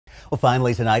Well,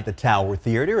 finally tonight, the Tower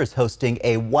Theater is hosting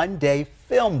a one-day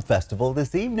film festival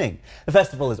this evening. The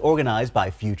festival is organized by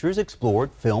Futures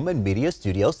Explored Film and Media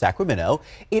Studio Sacramento.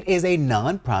 It is a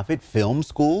nonprofit film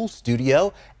school,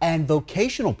 studio, and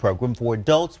vocational program for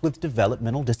adults with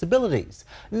developmental disabilities.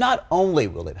 Not only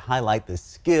will it highlight the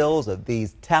skills of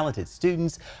these talented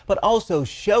students, but also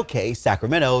showcase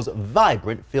Sacramento's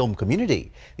vibrant film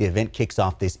community. The event kicks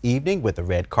off this evening with the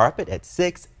red carpet at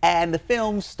 6 and the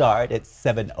films start at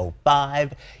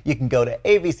 7:05. You can go to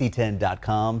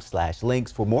abc10.com/links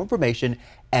for more information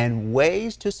and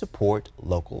ways to support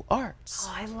local arts.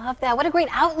 Oh, I love that. What a great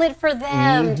outlet for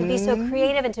them to be so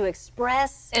creative and to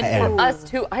express. And for us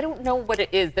too, I don't know what it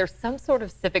is. There's some sort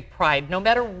of civic pride, no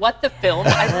matter what the film.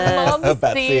 I love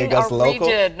seeing our local.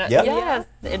 region. Yep. Yes,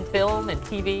 in film and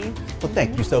TV. Well,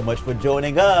 thank you so much for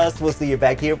joining us. We'll see you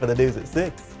back here for the news at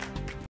 6.